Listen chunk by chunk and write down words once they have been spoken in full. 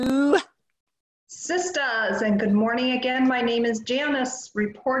Sisters, and good morning again. My name is Janice,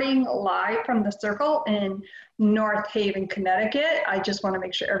 reporting live from the Circle in North Haven, Connecticut. I just want to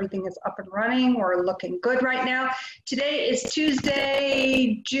make sure everything is up and running. We're looking good right now. Today is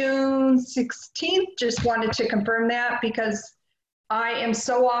Tuesday, June 16th. Just wanted to confirm that because I am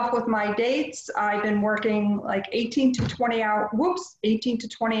so off with my dates. I've been working like 18 to 20 hour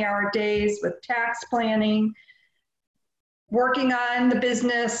days with tax planning, working on the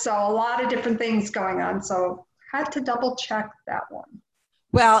business, so a lot of different things going on. So had to double check that one.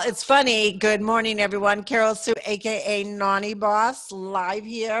 Well, it's funny. Good morning, everyone. Carol Sue, AKA Nonny Boss, live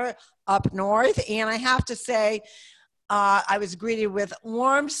here up north. And I have to say, I was greeted with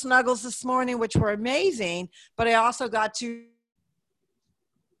warm snuggles this morning, which were amazing, but I also got to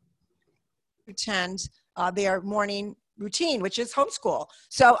attend their morning routine, which is homeschool.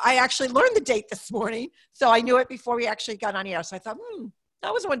 So I actually learned the date this morning. So I knew it before we actually got on air. So I thought,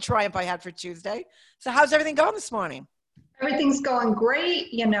 that was one triumph I had for Tuesday. So how's everything going this morning? Everything's going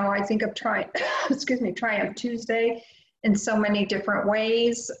great. You know, I think of Triumph Tuesday in so many different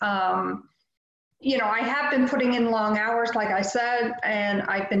ways. You know, I have been putting in long hours, like I said, and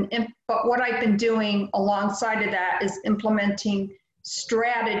but what I've been doing alongside of that is implementing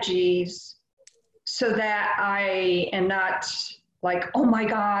strategies so that I am not like, oh my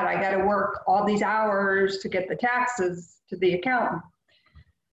God, I got to work all these hours to get the taxes to the accountant.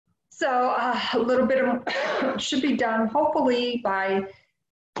 So a little bit of should be done hopefully by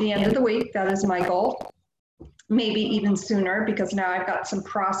the end of the week. That is my goal. Maybe even sooner because now I've got some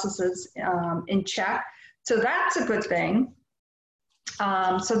processes in check. So that's a good thing.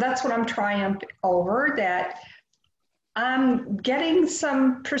 So that's what I'm triumphing over, that I'm getting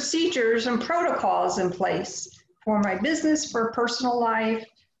some procedures and protocols in place for my business, for personal life.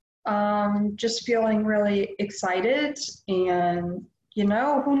 Just feeling really excited, and you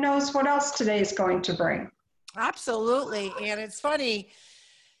know, who knows what else today is going to bring. Absolutely. And it's funny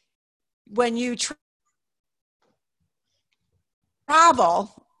when you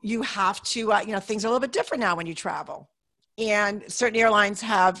travel, you have to, you know, things are a little bit different now when you travel. And certain airlines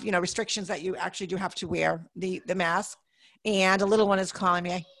have, you know, restrictions that you actually do have to wear the mask. And a little one is calling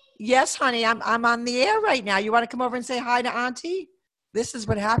me. Yes, honey, I'm on the air right now. You want to come over and say hi to Auntie? This is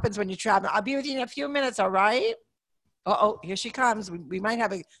what happens when you travel. I'll be with you in a few minutes, all right? Oh, here she comes. We might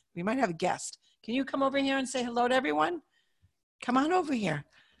have a guest. Can you come over here and say hello to everyone? Come on over here.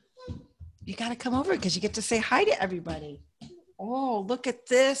 You got to come over because you get to say hi to everybody. Oh, look at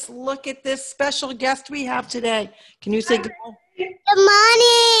this. Look at this special guest we have today. Can you say good morning? Good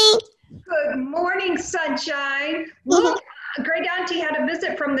morning. Good morning, sunshine. Look, great auntie had a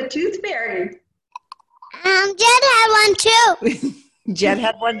visit from the Tooth Fairy. Jed had one too. Jed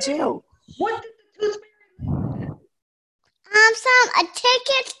had one too. What did the Tooth Fairy? A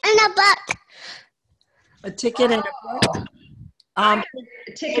ticket and a book. A ticket and a book. A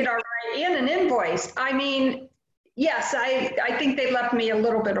ticket already and an invoice. I mean, yes, I think they left me a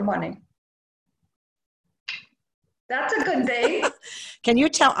little bit of money. That's a good thing. Can you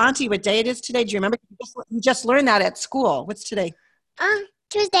tell Auntie what day it is today? Do you remember? You just learned that at school. What's today?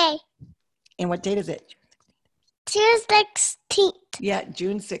 Tuesday. And what date is it? June 16th. Yeah,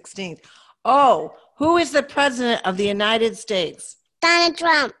 June 16th. Oh, who is the president of the United States? Donald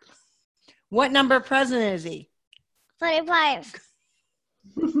Trump. What number president is he? 45.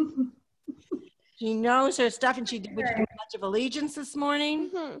 She knows her stuff, and she did the Pledge of Allegiance this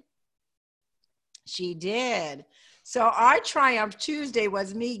morning. Mm-hmm. She did. So our Triumph Tuesday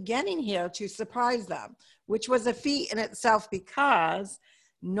was me getting here to surprise them, which was a feat in itself because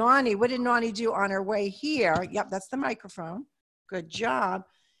Nonny, what did Nonny do on her way here? Yep, that's the microphone. Good job.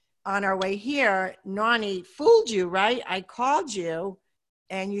 On our way here, Nonny fooled you, right? I called you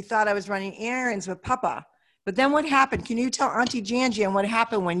and you thought I was running errands with Papa. But then what happened? Can you tell Auntie Janji and what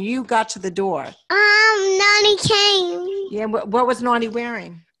happened when you got to the door? Nonny came. Yeah, what was Nonny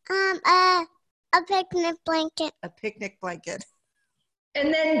wearing? A picnic blanket. A picnic blanket.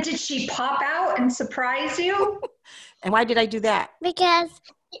 And then did she pop out and surprise you? And why did I do that? Because,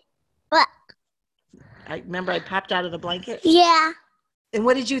 what? I remember I popped out of the blanket. Yeah. And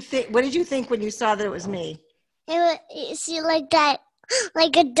what did you think? What did you think when you saw that it was me? She like that,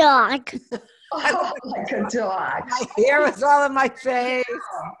 like a dog. Oh, like a dog. My hair was all in my face.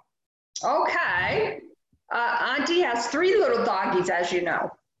 Okay. Auntie has 3 little doggies, as you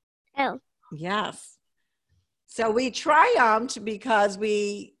know. Oh. Yes. So we triumphed because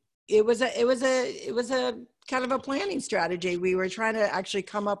it was a kind of a planning strategy. We were trying to actually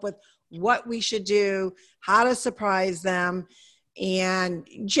come up with what we should do, how to surprise them. And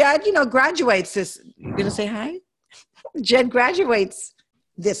Jed, graduates this. You're going to say hi? Jed graduates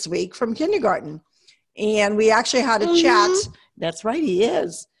this week from kindergarten. And we actually had a chat. That's right, he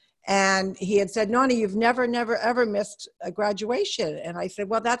is. And he had said, Nani, you've never, ever missed a graduation. And I said,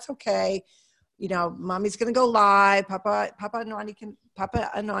 well, that's okay. You know, mommy's going to go live. Papa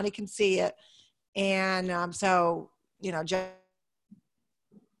and Nani can see it. And so, you know, John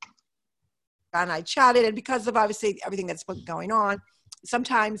and I chatted. And because of obviously everything that's been going on,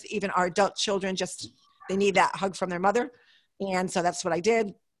 sometimes even our adult children they need that hug from their mother. And so that's what I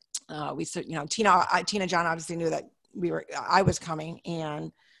did. We said, you know, Tina and John obviously knew that I was coming.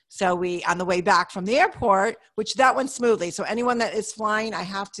 And so on the way back from the airport, which that went smoothly. So anyone that is flying, I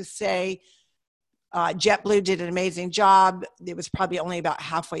have to say, JetBlue did an amazing job. It was probably only about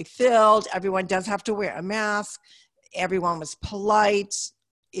halfway filled. Everyone does have to wear a mask. Everyone was polite.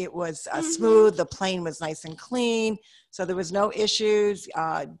 It was smooth. The plane was nice and clean. So there was no issues,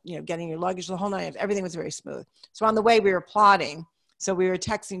 you know, getting your luggage, the whole night. Everything was very smooth. So on the way, we were plotting. So we were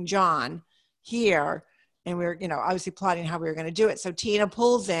texting John here, and we were, you know, obviously plotting how we were going to do it. So Tina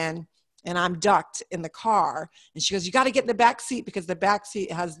pulls in, and I'm ducked in the car. And she goes, you got to get in the back seat because the back seat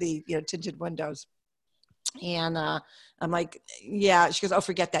has the, you know, tinted windows. And I'm like, yeah. She goes, oh,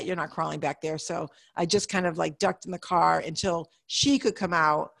 forget that. You're not crawling back there. So I just kind of like ducked in the car until she could come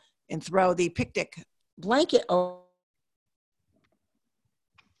out and throw the picnic blanket over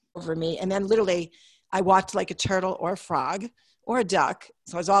me. And then literally I walked like a turtle or a frog or a duck.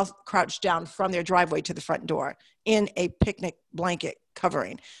 So I was all crouched down from their driveway to the front door in a picnic blanket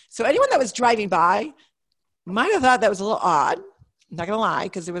covering. So anyone that was driving by might have thought that was a little odd. I'm not going to lie,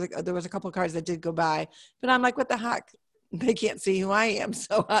 because there was a couple of cars that did go by. But I'm like, what the heck? They can't see who I am,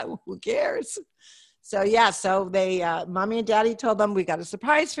 so who cares? So, yeah, so they, Mommy and Daddy told them, we got a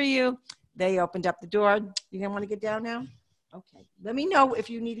surprise for you. They opened up the door. You didn't want to get down now? Okay. Let me know if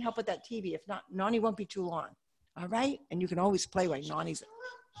you need help with that TV. If not, Nani won't be too long. All right? And you can always play while Nani's.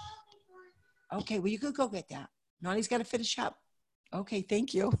 Okay, well, you could go get that. Nani's got to finish up. Okay,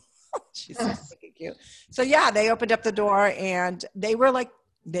 thank you. She's so cute. So, yeah, they opened up the door, and they were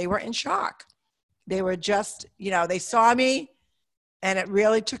in shock. They were just, you know, they saw me, and it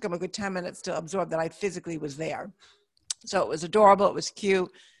really took them a good 10 minutes to absorb that I physically was there. So it was adorable. It was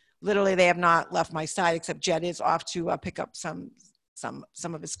cute. Literally, they have not left my side, except Jed is off to pick up some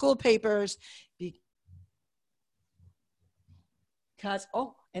of his school papers. Because,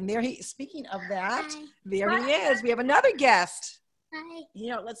 oh, and there speaking of that, Hi. there he is. We have another guest. Hi.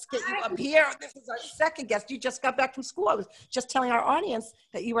 You know, let's get you up here. This is our second guest. You just got back from school. I was just telling our audience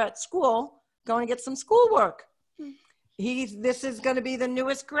that you were at school going to get some schoolwork. This is going to be the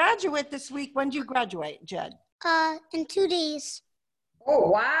newest graduate this week. When do you graduate, Jed? In 2 days. Oh,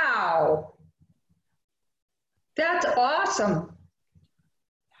 wow. That's awesome.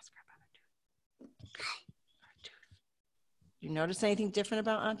 You notice anything different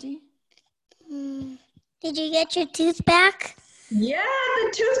about Auntie? Did you get your tooth back? Yeah,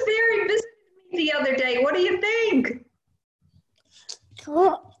 the tooth fairy visited me the other day. What do you think?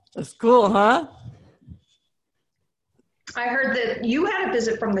 Cool. That's cool, huh? I heard that you had a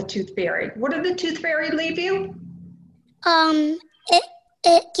visit from the tooth fairy. What did the tooth fairy leave you?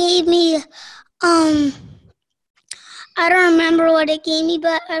 It gave me, I don't remember what it gave me,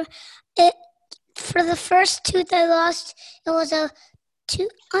 but for the first tooth I lost, it was a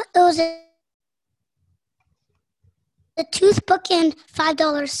tooth book and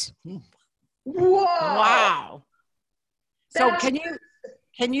 $5. Whoa. Wow. So That's-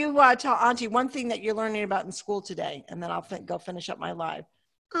 can you tell Auntie one thing that you're learning about in school today, and then I'll go finish up my live.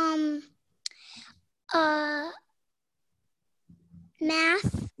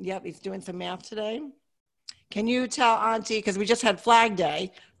 Math. Yep, he's doing some math today. Can you tell Auntie, because we just had Flag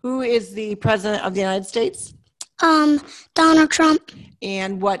Day, who is the president of the United States? Donald Trump.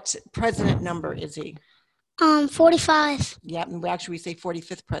 And what president number is he? 45. Yep, and we say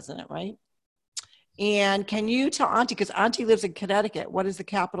 45th president, right? And can you tell Auntie, because Auntie lives in Connecticut, what is the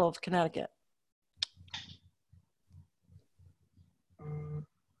capital of Connecticut?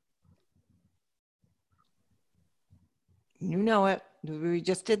 You know it. We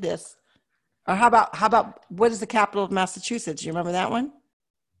just did this. Or how about what is the capital of Massachusetts? Do you remember that one?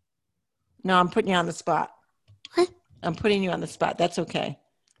 No, I'm putting you on the spot. What? I'm putting you on the spot. That's okay.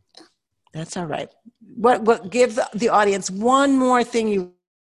 That's all right. What give the audience one more thing you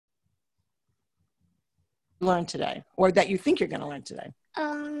learned today, or that you think you're going to learn today?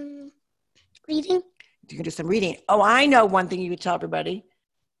 Reading. You can do some reading. Oh, I know one thing you could tell everybody.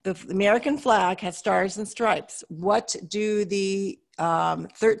 The American flag has stars and stripes. What do the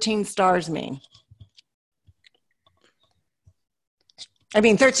 13 stars mean?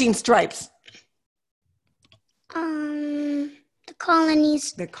 13 stripes. the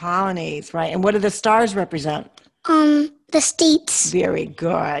colonies. The colonies, right? And what do the stars represent? The states. Very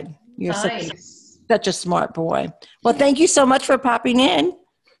good. You're Nice. such a smart boy. Well, thank you so much for popping in.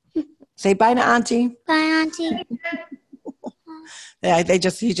 Say bye to Auntie. Bye, Auntie. Yeah,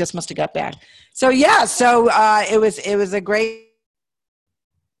 he just must have got back. So yeah, it was a great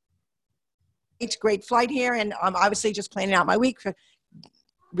flight here, and I'm obviously just planning out my week, for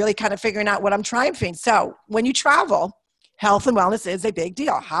really kind of figuring out what I'm trying for. So when you travel, health and wellness is a big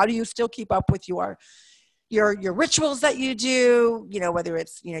deal. How do you still keep up with your rituals that you do, whether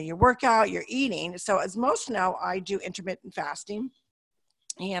it's, your workout, your eating. So as most know, I do intermittent fasting,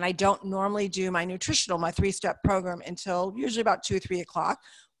 and I don't normally do my 3-step program until usually about 2 or 3 o'clock.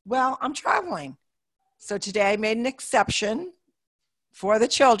 Well, I'm traveling. So today I made an exception for the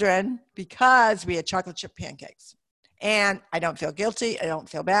children because we had chocolate chip pancakes, and I don't feel guilty. I don't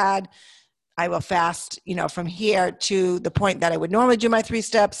feel bad. I will fast, from here to the point that I would normally do my 3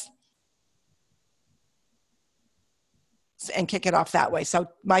 steps and kick it off that way. So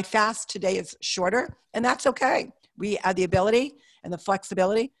my fast today is shorter, and that's okay. We have the ability and the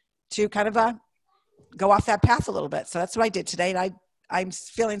flexibility to kind of go off that path a little bit. So that's what I did today. And I'm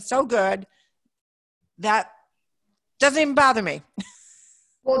feeling so good that doesn't even bother me.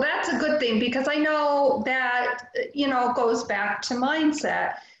 Well, that's a good thing, because I know that, it goes back to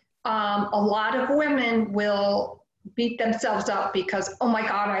mindset. A lot of women will beat themselves up because, oh my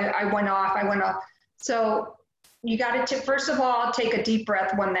God, I went off. So you got to, first of all, take a deep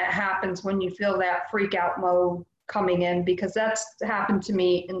breath when that happens, when you feel that freak out mode coming in, because that's happened to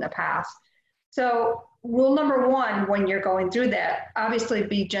me in the past. So rule number 1, when you're going through that, obviously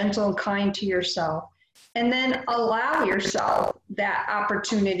be gentle and kind to yourself, and then allow yourself that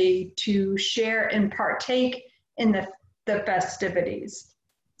opportunity to share and partake in the festivities.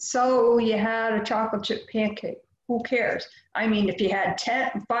 So you had a chocolate chip pancake. Who cares? I mean, if you had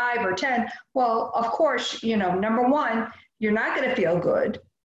 5 or 10, well, of course, number 1, you're not going to feel good.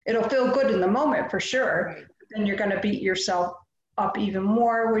 It'll feel good in the moment for sure. Right. Then you're going to beat yourself up even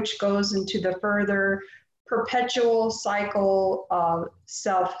more, which goes into the further perpetual cycle of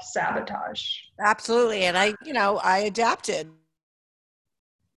self-sabotage. Absolutely. And I adapted.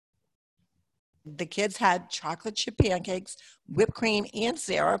 The kids had chocolate chip pancakes, whipped cream, and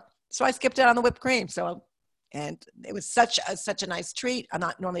syrup. So I skipped out on the whipped cream. And it was such a nice treat. I'm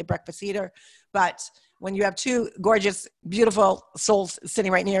not normally a breakfast eater, but when you have 2 gorgeous, beautiful souls sitting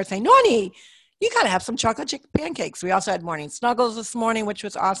right near saying, Noni, you got to have some chocolate chip pancakes. We also had morning snuggles this morning, which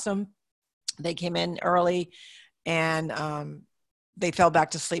was awesome. They came in early, and they fell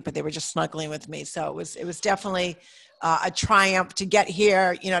back to sleep, but they were just snuggling with me. So it was definitely a triumph to get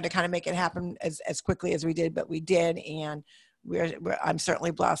here, to kind of make it happen as quickly as we did, but we did. And I'm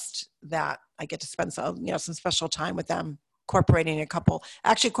certainly blessed that I get to spend some special time with them, hopefully I'm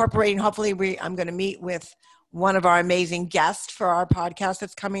going to meet with one of our amazing guests for our podcast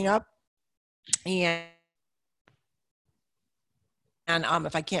that's coming up. And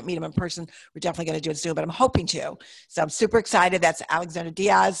if I can't meet him in person, we're definitely going to do it soon, but I'm hoping to. So I'm super excited. That's Alexander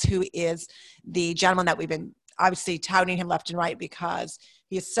Diaz, who is the gentleman that we've been obviously touting him left and right, because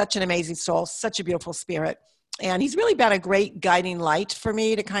he is such an amazing soul, such a beautiful spirit. And he's really been a great guiding light for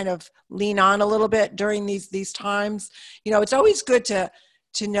me to kind of lean on a little bit during these times. It's always good to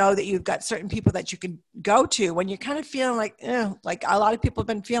know that you've got certain people that you can go to when you're kind of feeling like a lot of people have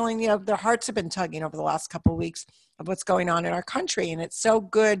been feeling, their hearts have been tugging over the last couple of weeks of what's going on in our country. And it's so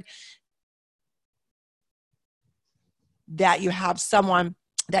good that you have someone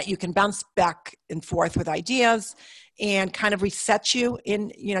that you can bounce back and forth with ideas and kind of reset you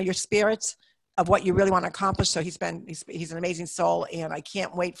in, your spirits of what you really want to accomplish. So he's an amazing soul, and I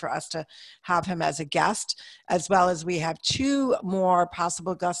can't wait for us to have him as a guest, as well as we have 2 more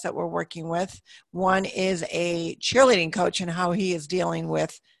possible guests that we're working with. One is a cheerleading coach, and how he is dealing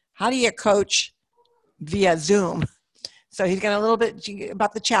with how do you coach via Zoom. So he's got a little bit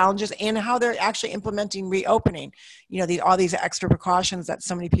about the challenges and how they're actually implementing reopening, all these extra precautions that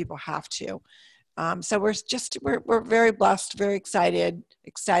so many people have to. So we're very blessed, very excited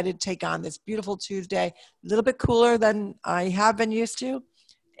to take on this beautiful Tuesday, a little bit cooler than I have been used to,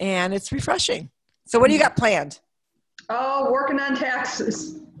 and it's refreshing. So what do you got planned? Oh, working on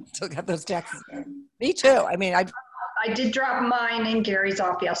taxes. Still got those taxes. Me too. I mean, I did drop mine in Gary's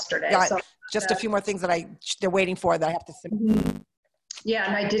off yesterday. Yeah, so just a few more things that they're waiting for that I have to submit. Yeah,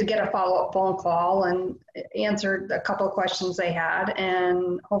 and I did get a follow-up phone call and answered a couple of questions they had,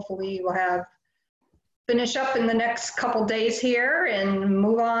 and hopefully we'll finish up in the next couple days here and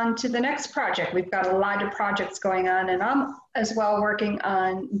move on to the next project. We've got a lot of projects going on, and I'm as well working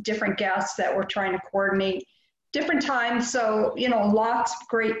on different guests that we're trying to coordinate different times. So, lots of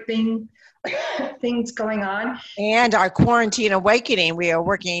great things going on. And our quarantine awakening, we are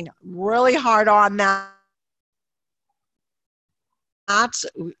working really hard on that.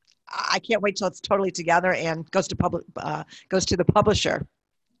 I can't wait till it's totally together and goes to the publisher.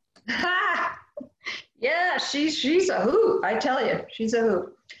 Yeah, she's a hoot. I tell you, she's a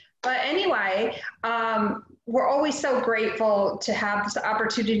hoot. But anyway, we're always so grateful to have this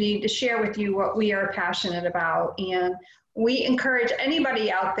opportunity to share with you what we are passionate about. And we encourage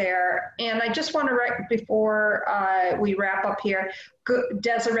anybody out there. And I just want to, before we wrap up here,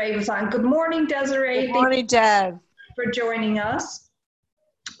 Desiree was on. Good morning, Desiree. Good morning, Des. For joining us.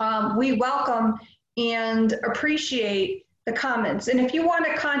 We welcome and appreciate the comments. And if you want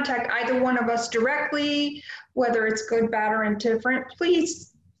to contact either one of us directly, whether it's good, bad, or indifferent,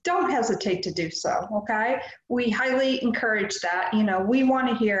 please don't hesitate to do so, okay? We highly encourage that. We want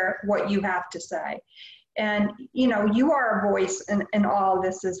to hear what you have to say. And, you are a voice in all of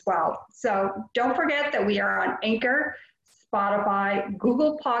this as well. So don't forget that we are on Anchor, Spotify,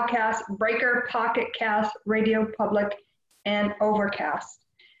 Google Podcasts, Breaker, Pocket Cast, Radio Public, and Overcast.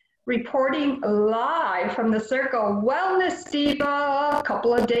 Reporting live from the Circle Wellness Diva. A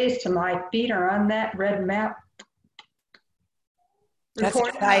couple of days till my feet are on that red map. That's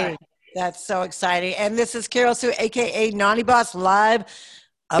exciting. That's so exciting. And this is Carol Sue, aka Naughty Boss, live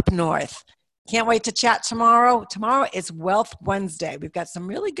up north. Can't wait to chat tomorrow. Tomorrow is Wealth Wednesday. We've got some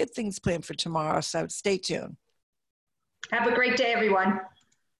really good things planned for tomorrow, so stay tuned. Have a great day, everyone.